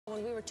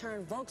When we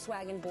return,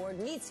 Volkswagen board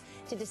meets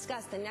to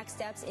discuss the next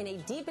steps in a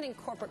deepening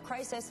corporate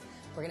crisis.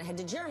 We're going to head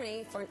to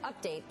Germany for an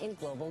update in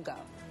Global Go.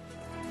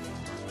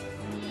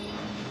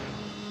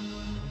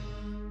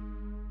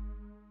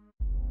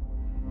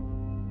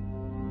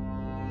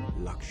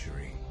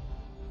 Luxury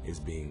is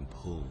being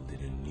pulled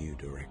in a new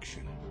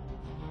direction.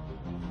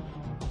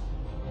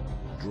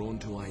 Drawn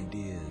to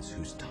ideas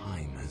whose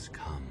time has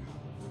come.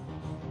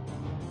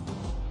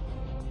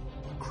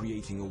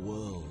 Creating a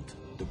world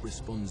that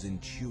responds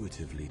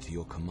intuitively to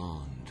your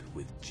command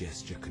with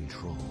gesture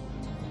control.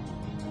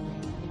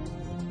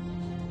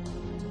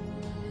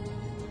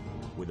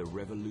 With a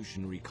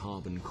revolutionary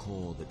carbon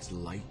core that's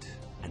light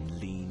and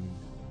lean,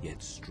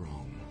 yet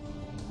strong.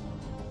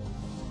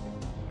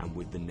 And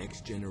with the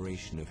next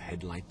generation of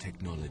headlight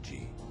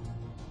technology,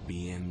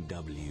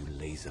 BMW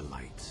laser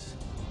lights.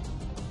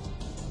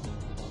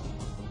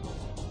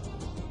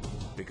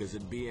 Because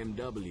at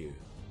BMW,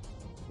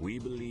 we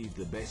believe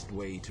the best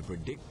way to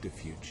predict the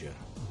future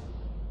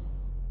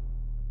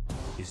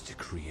is to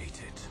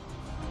create it.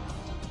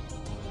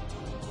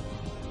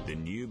 The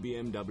new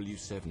BMW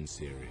 7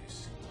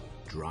 Series,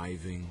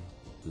 driving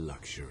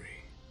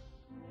luxury.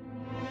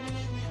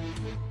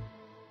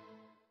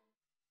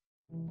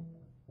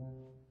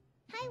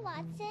 Hi,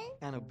 Watson.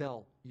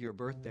 Annabelle, your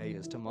birthday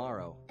is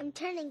tomorrow. I'm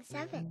turning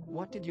 7.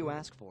 What did you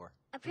ask for?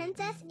 A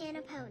princess and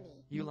a pony.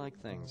 You like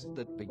things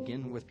that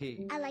begin with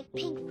P. I like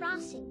pink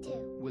frosting,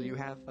 too. Will you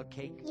have a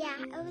cake? Yeah,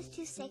 I was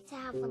too sick to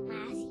have one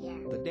last year.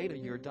 The data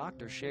your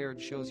doctor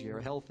shared shows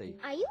you're healthy.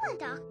 Are you a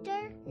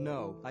doctor?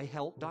 No, I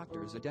help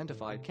doctors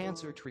identify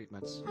cancer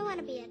treatments. I want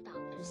to be a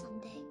doctor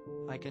someday.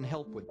 I can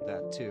help with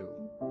that, too.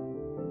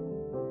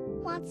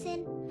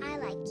 Watson, I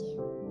like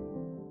you.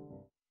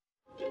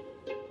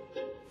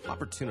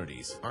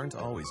 Opportunities aren't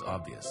always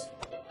obvious.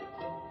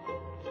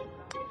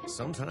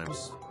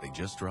 Sometimes they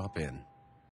just drop in.